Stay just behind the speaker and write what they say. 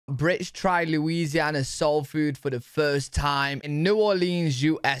Brits try Louisiana soul food for the first time in New Orleans,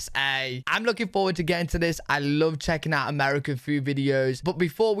 USA. I'm looking forward to getting to this. I love checking out American food videos. But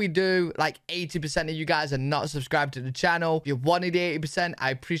before we do, like 80% of you guys are not subscribed to the channel. If you're one of the 80%,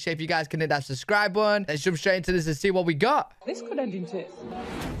 I appreciate if you guys can hit that subscribe button. Let's jump straight into this and see what we got. This could end in tits.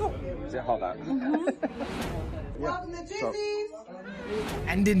 Oh. Is it hot, that? Welcome to Jizzy's.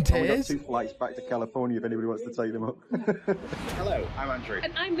 And in We got tears. 2 flights back to California if anybody wants to take them up. Hello, I'm Andrew.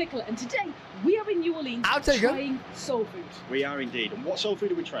 And I'm Nicola, and today we are in New Orleans trying soul food. We are indeed. And what soul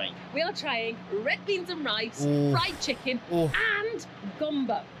food are we trying? We are trying red beans and rice, Ooh. fried chicken, and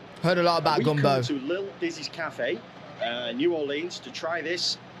gumbo. Heard a lot about gumbo. We've come to Lil Dizzy's Cafe, New Orleans, to try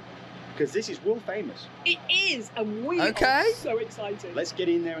this, because this is world famous. It is, and we are so excited. Let's get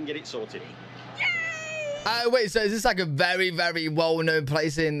in there and get it sorted. Wait, so is this like a very, very well-known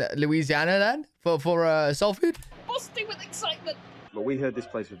place in Louisiana then for soul food? Busting with excitement. But we heard this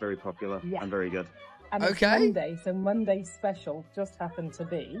place was very popular and very good. And it's Monday, so Monday's special just happened to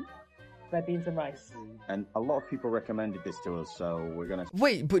be red beans and rice. And a lot of people recommended this to us, so we're gonna...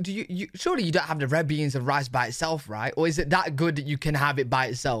 Wait, but do you surely you don't have the red beans and rice by itself, right? Or is it that good that you can have it by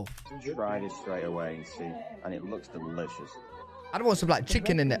itself? Try this straight away and see. And it looks delicious. I don't want some like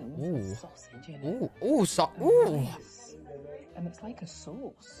chicken in it. Ooh. Sausage in it. Ooh. Ooh. Ooh. And it's like a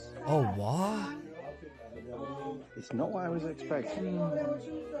sauce. Oh, what? It's not what I was expecting.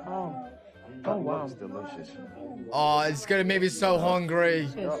 Oh. That Wow. looks delicious. Oh, it's gonna make me so hungry.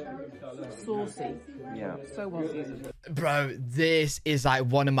 It's saucy. Yeah. So well seasoned. Bro, this is like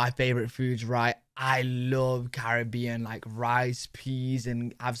one of my favorite foods, right? I love Caribbean, like rice, peas,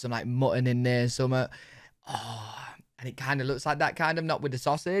 and have some like mutton in there, something. Oh, and it kind of looks like that, kind of, not with the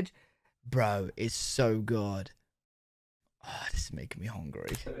sausage. Bro, it's so good. Oh, this is making me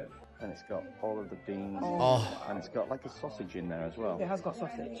hungry. And it's got all of the beans. Oh. And it's got like a sausage in there as well. It has got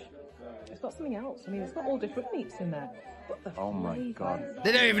sausage. It's got something else. I mean, it's got all different meats in there. But the Oh my flavour. god.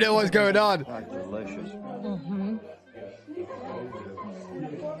 They don't even know what's going on. That's delicious. Mm-hmm.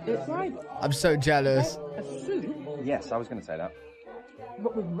 It's like I'm so jealous. a soup, Yes, I was going to say that.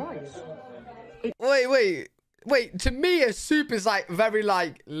 but with rice. Wait. To me, a soup is like very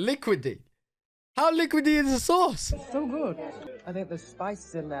like liquidy. How liquidy is the sauce? It's so good. I think there's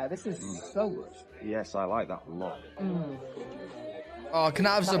spices in there. This is so good. Yes, I like that a lot. Oh, can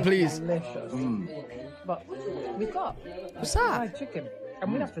I have some, That please? is delicious. But we've got What's that? fried chicken,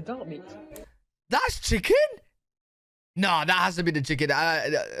 and we have the dark meat. That's chicken? No, that has to be the chicken.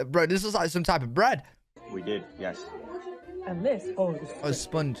 Bro, this is like some type of bread. We did, yes. And this, oh, this Oh,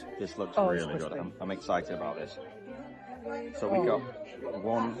 sponge. This looks Oh, it's really good. crispy. I'm excited about this. So we got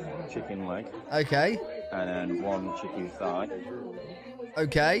 1 chicken leg Okay. and then 1 chicken thigh.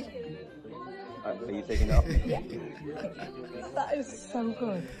 Okay. Are you taking it off? that is so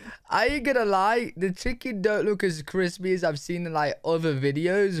good. I ain't gonna lie, the chicken don't look as crispy as I've seen in like other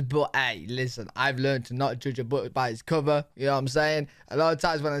videos, but hey, listen, I've learned to not judge a book by its cover. You know what I'm saying? A lot of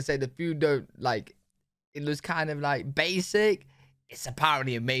times when I say the food don't like, it looks kind of like basic, it's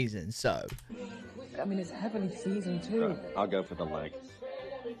apparently amazing. So I mean, it's heavily seasoned too. I'll go for the leg.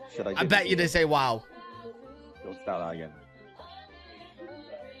 Should I bet you they say wow. We'll start that again.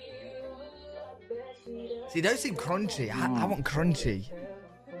 See, those seem crunchy. I want crunchy.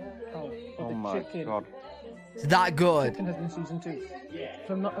 Oh the my chicken. god. It's that good. Chicken has been seasoned too.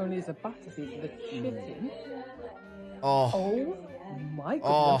 So not only is the batter seasoned, the chicken. Oh. Oh my goodness.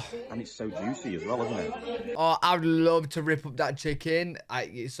 Oh. And it's so juicy as well, isn't it? Oh, I'd love to rip up that chicken.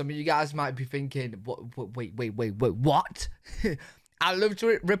 Some of you guys might be thinking, wait, what? I'd love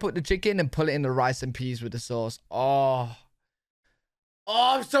to rip up the chicken and put it in the rice and peas with the sauce. Oh,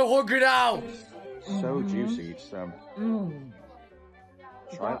 I'm so hungry now. So juicy. It's try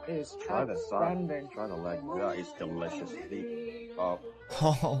the side. outstanding. Try the leg. That is delicious. Oh,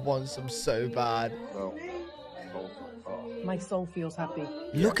 I want some so bad. My soul feels happy.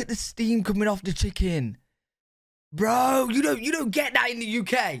 Look at the steam coming off the chicken. Bro, you don't get that in the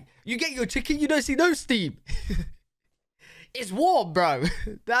UK. You get your chicken, you don't see no steam. It's warm, bro.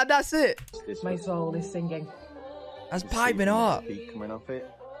 That's it. My soul is singing. That's piping hot. Feet coming off it.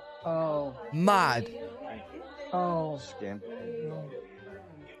 Oh. Mad. Oh. Skin.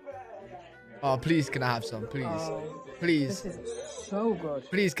 Oh, please, can I have some? Please. Oh. Please. This is so good.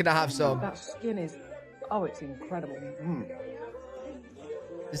 Please, can I have some? That skin is, oh, it's incredible.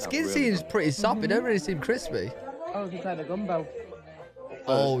 The skin seems pretty soft. It don't really seem crispy. Oh, you tried a gumbo.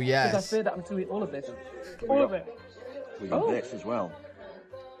 Oh, Because I yes. feared that I'm to eat all of this. All of it. We got Oh. this as well.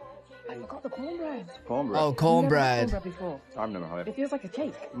 I forgot the cornbread. Cornbread. Oh, cornbread. Never had cornbread before. I've never had It it. feels like a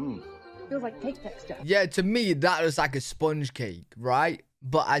cake. It feels like cake texture. Yeah, to me, that looks like a sponge cake, right?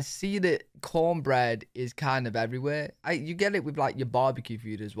 but I see that cornbread is kind of everywhere. You get it with like your barbecue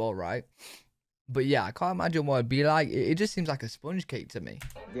food as well, right? But yeah, I can't imagine what it'd be like. It just seems like a sponge cake to me.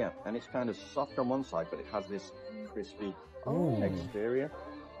 Yeah, and it's kind of soft on one side, but it has this crispy exterior.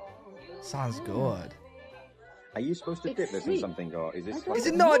 Sounds good. Are you supposed to dip this in something, or is this? Is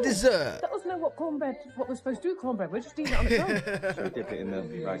it not a dessert? That was what we're supposed to do. Cornbread. We're just eating it on its own. Should we dip it in the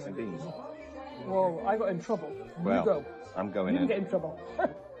rice and beans? Whoa! I got in trouble. Well, you go. I'm going You in. get in trouble.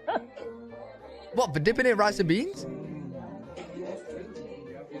 What, for dipping it in rice and beans?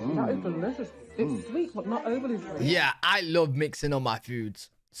 That is delicious. It's sweet, but not overly sweet. Yeah, I love mixing all my foods.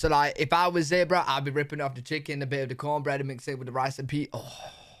 So like, if I was there, bro, I'd be ripping off the chicken, a bit of the cornbread, and mix it with the rice and peas. Oh.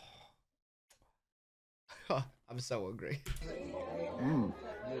 I'm so hungry. And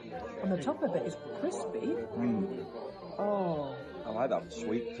the top of it is crispy. Oh. I like that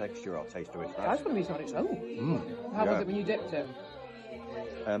sweet texture or taste to it. That's going to be on its own. How was it when you dipped it?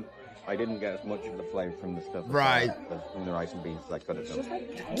 I didn't get as much of the flavour from the stuff from the rice and beans as I could have done.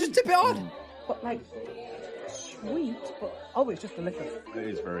 Just dip it on. But like sweet, but it's just delicious. It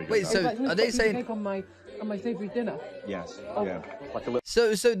is very good. Wait, so are they saying on my savoury dinner? Yes. Oh. Yeah. Like a little...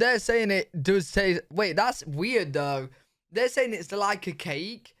 So they're saying it does taste. Wait, that's weird though. They're saying it's like a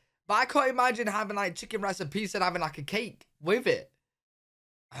cake, but I can't imagine having like chicken rice and peas and having like a cake with it.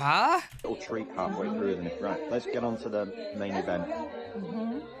 Huh? little treat halfway through, isn't it? Right. Let's get on to the main event.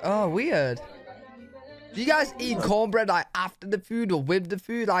 Oh, weird. Do you guys eat cornbread like after the food or with the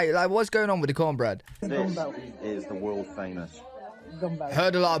food? Like what's going on with the cornbread? This is the world famous Gumbo.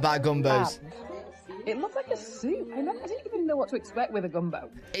 Heard a lot about gumbos. It looked like a soup. I didn't even know what to expect with a gumbo.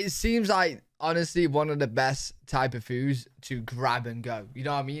 It seems like, honestly, one of the best type of foods to grab and go. You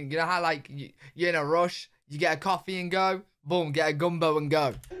know what I mean? You know how, like, you're in a rush, you get a coffee and go, boom, get a gumbo and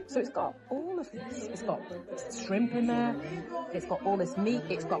go. So it's got all of this. It's got shrimp in there. It's got all this meat.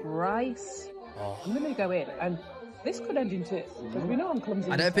 It's got rice. I'm going to go in, and this could end in tears, because we know I'm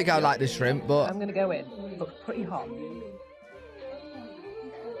clumsy. I don't think I like the shrimp, but... I'm going to go in. Looks pretty hot.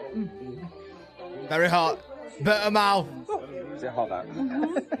 Very hot. Bitter mouth. Is it hot out?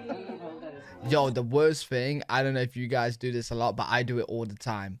 Yo, the worst thing, I don't know if you guys do this a lot, but I do it all the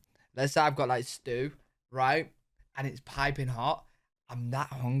time. Let's say I've got like stew, right? And it's piping hot. I'm that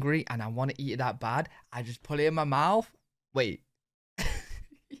hungry and I want to eat it that bad. I just pull it in my mouth. Wait.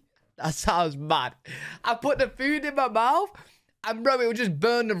 That sounds mad. I put the food in my mouth and bro, it will just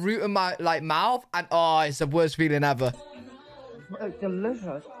burn the root of my like mouth. And oh, it's the worst feeling ever. It's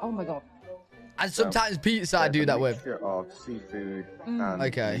delicious. Oh my God. And sometimes pizza I do that with. Of seafood and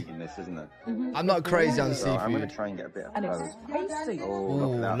vegan-ness, isn't it? I'm not crazy on So I'm going seafood. to try and get a bit of And both. it's spicy. Oh, Ooh,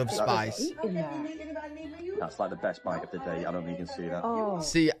 look at that. love spice. Eat in there. That's like the best bite of the day. I don't know if you can see that. Oh.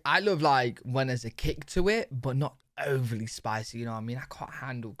 See, I love like when there's a kick to it, but not overly spicy. You know what I mean? I can't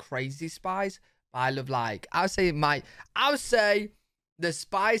handle crazy spice, but I love like I would say the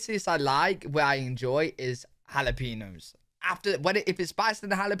spiciest I like, where I enjoy, is jalapenos. If it's spicier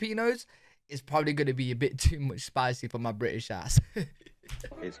than jalapenos, it's probably going to be a bit too much spicy for my British ass.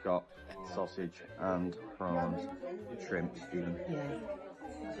 It's got sausage and prawns, shrimp even. Yeah.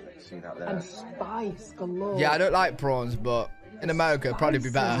 See that there? And spice galore. Yeah, I don't like prawns, but in America it'd probably be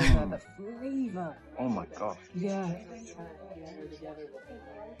better. The flavour. Oh my gosh. Yeah.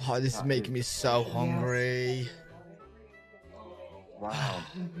 Oh, this is making me so hungry. Wow.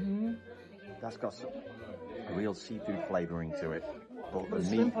 That's got some real seafood flavouring to it. But The the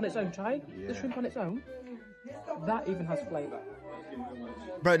meat, shrimp on its own, Chai. The shrimp on its own. That even has flavour.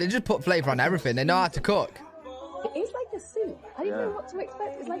 Bro, they just put flavour on everything. They know how to cook. It is like a soup. I didn't know what to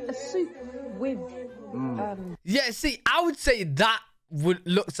expect. It's like a soup with Yeah, see, I would say that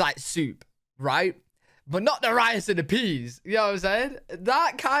looks like soup, right? But not the rice and the peas. You know what I'm saying?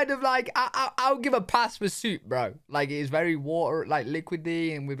 That kind of like, I'll give a pass for soup, bro. Like, it's very water, like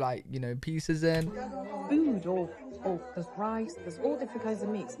liquidy and with like, you know, pieces in. food or there's rice. There's all different kinds of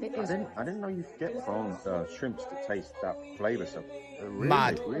meats. It is. I didn't know you could get prawns, shrimps to taste that flavour. So really,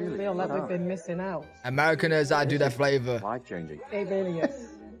 Mad. really feel like good we've out. been missing out. Americaners, I do their flavour. Life changing. It really is.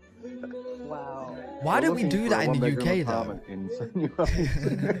 Wow. Why don't we do that in the UK though?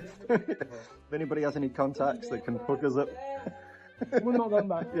 If anybody has any contacts that can hook us up, We're not going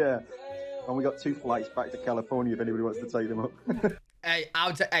back. yeah. And we got 2 flights back to California if anybody wants to take them up. Hey,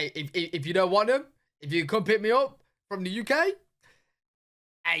 hey, if you don't want them, if you come pick me up from the UK,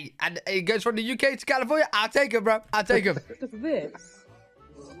 hey, and it goes from the UK to California, I'll take him, bro. I'll take him. Because this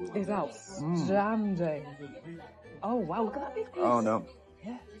is outstanding. Oh wow, look at that big piece. Oh no.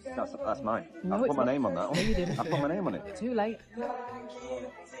 Yeah. That's mine. No, I put it's my not. name on that one. No, you didn't. I put my name on it. Too late.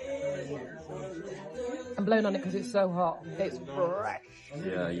 I'm blowing on it because it's so hot. It's fresh.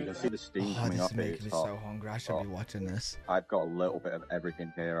 Yeah, you can see the steam coming This off is it. making It's me hot. so hungry. I should be watching this. I've got a little bit of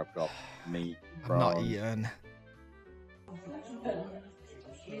everything here. I've got meat, I'm not prawns. eating.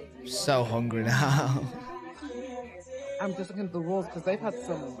 I'm so hungry now. I'm just looking at the walls because they've had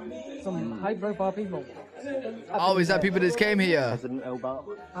some high-profile people. Oh, is that people that came here? President Elba.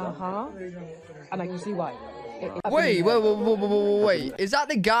 And I can see why. Wait. Is that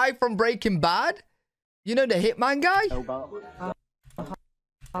the guy from Breaking Bad? You know, the hitman guy? Elba.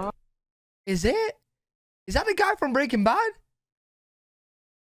 Is it? Is that the guy from Breaking Bad?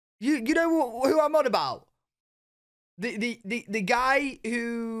 You know who I'm on about? The guy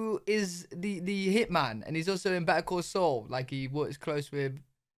who is the hitman, and he's also in Better Call Saul. Like, he works close with, you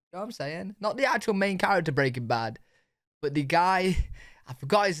know what I'm saying? Not the actual main character Breaking Bad, but the guy, I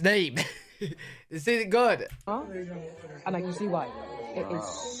forgot his name. Is it good? And I can see why. It is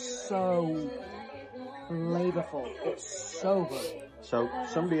so flavorful. It's so good. So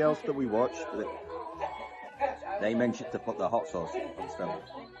somebody else that we watched, they mentioned to put the hot sauce on stuff.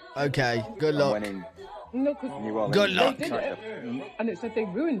 Okay, good luck. Went in No, because New Orleans. Good luck. they did it, and it said they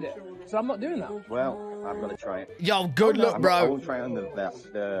ruined it. So I'm not doing that. Well, I'm gonna try it. Yo, good luck, I bro. won't try it on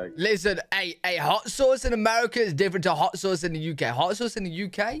the Listen, hey, hot sauce in America is different to hot sauce in the UK. Hot sauce in the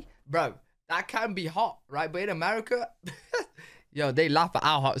UK, bro, that can be hot, right? But in America, yo, they laugh at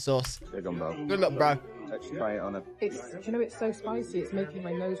our hot sauce. Big on, bro. Good luck, bro. Let's try it on a. Do you know, it's so spicy. It's making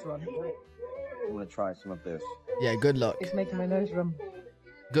my nose run. I'm gonna try some of this. Yeah, good luck. It's making my nose run.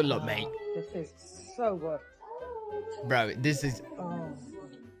 Good luck, mate. This is so good. Bro, this is... Oh.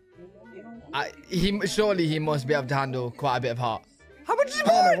 Surely he must be able to handle quite a bit of hot. How much is I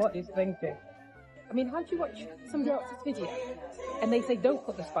don't know it? what he's thinking. I mean, how do you watch somebody else's video and they say don't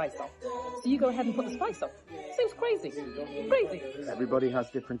put the spice on? So you go ahead and put the spice on. Seems crazy. Crazy. Everybody has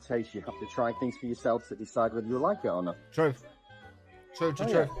different tastes. You have to try things for yourself to decide whether you like it or not. True. True.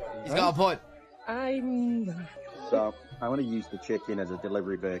 He's got a point. So I want to use the chicken as a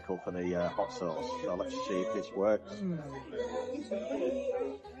delivery vehicle for the hot sauce. So let's see if this works.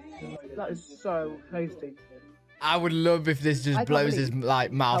 That is so tasty. I would love if this just I can't blows his believe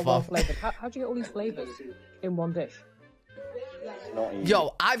like mouth well off. flavored. How do you get all these flavors in one dish? Not easy.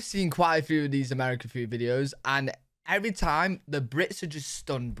 Yo, I've seen quite a few of these American food videos, and every time the Brits are just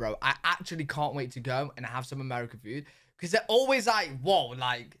stunned, bro. I actually can't wait to go and have some American food because they're always like, whoa,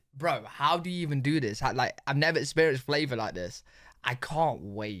 like, bro, how do you even do this? Like, I've never experienced flavor like this. I can't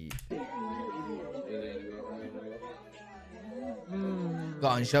wait. Go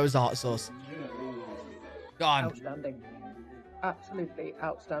on, show us the hot sauce. Go on. Outstanding. Absolutely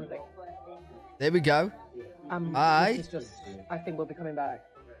outstanding. There we go. This is just, I think we'll be coming back.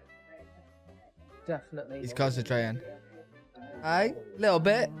 Definitely. He's concentrating. Aye, little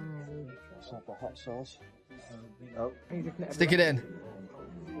bit. Let's have the hot sauce. Oh. Stick it in.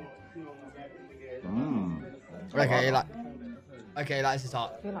 Okay, that's his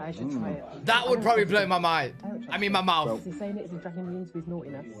hot. I feel like I should try it. That would probably blow my mind. I mean, my mouth. Is he saying it? Is he dragging me into his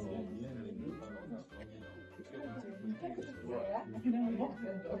naughtiness?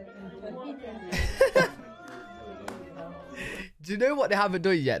 Do you know what they haven't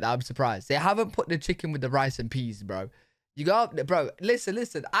done yet? That I'm surprised. They haven't put the chicken with the rice and peas, bro. You go up there, bro. Listen.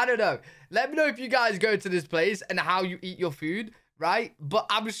 I don't know. Let me know if you guys go to this place and how you eat your food, right? But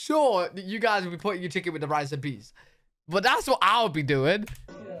I'm sure that you guys will be putting your chicken with the rice and peas. But that's what I'll be doing.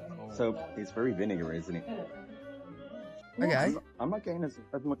 So it's very vinegary, isn't it? Okay. I'm not getting as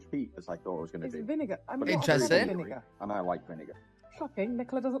much heat as I thought it was going to It's be. vinegar. I'm Interesting. not vinegar. And I like vinegar. Shocking.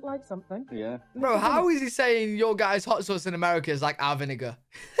 Nicola doesn't like something. Yeah. Bro, how is he saying your guys' hot sauce in America is like our vinegar?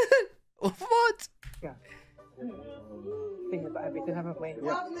 What? Yeah. Think about everything, haven't we?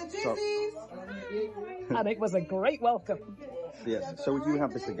 Yeah. So, And it was a great welcome. yes. So would you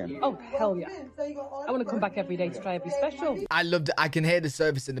have this again? Oh, hell yeah. I want to come back every day to try every special. I loved it. I can hear the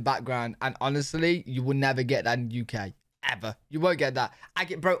service in the background, and honestly, you will never get that in the UK. Ever. You won't get that.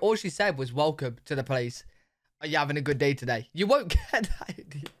 Bro, all she said was welcome to the place. Are you having a good day today? You won't get that.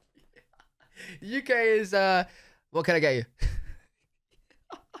 UK is, what can I get you?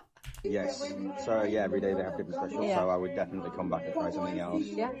 Yes. So yeah, every day they have different specials. Yeah. So I would definitely come back and try something else.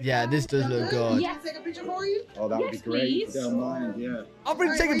 Yeah. Yeah, this does look good. Yes, take a picture for you. Oh, that would be Yes, great. please. Don't mind. Yeah. I'll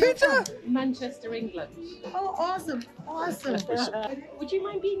take a picture. Manchester, England. Oh, awesome. Awesome. Would you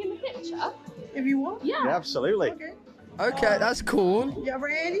mind being in the picture? If you want. Yeah. Yeah, absolutely. Okay. Okay, that's cool. You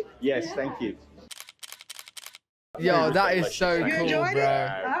ready? Yes, thank you. Yo, that is so You cool, enjoyed it?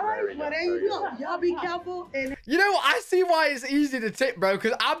 bro. All right. Well, there you go. Y'all be careful. And you know what? I see why it's easy to tip, bro,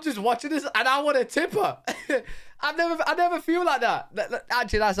 because I'm just watching this and I want to tip her. I never feel like that.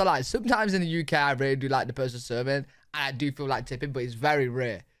 Actually, that's a lie. Sometimes in the UK, I really do like the person serving, and I do feel like tipping, but it's very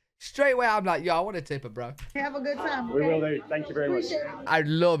rare. Straight away, I'm like, yo, I want to tip her, bro. have a good time. We will do. Thank you very much. I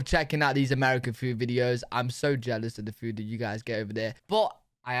love checking out these American food videos. I'm so jealous of the food that you guys get over there. But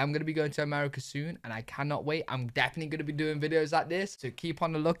I am going to be going to America soon, and I cannot wait. I'm definitely going to be doing videos like this, so keep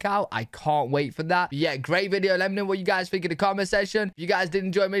on the lookout. I can't wait for that. But yeah, great video. Let me know what you guys think in the comment section. If you guys did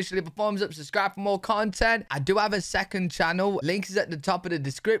enjoy, make sure to leave a thumbs up, subscribe for more content. I do have a second channel. Link is at the top of the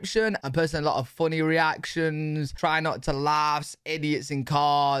description. I'm posting a lot of funny reactions, try not to laugh, idiots in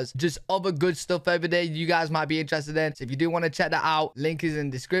cars, just other good stuff over there you guys might be interested in. So if you do want to check that out, link is in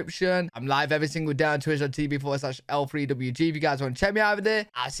the description. I'm live every single day on twitch.tv/L3WG. If you guys want to check me out over there,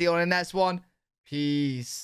 I'll see you on the next one. Peace.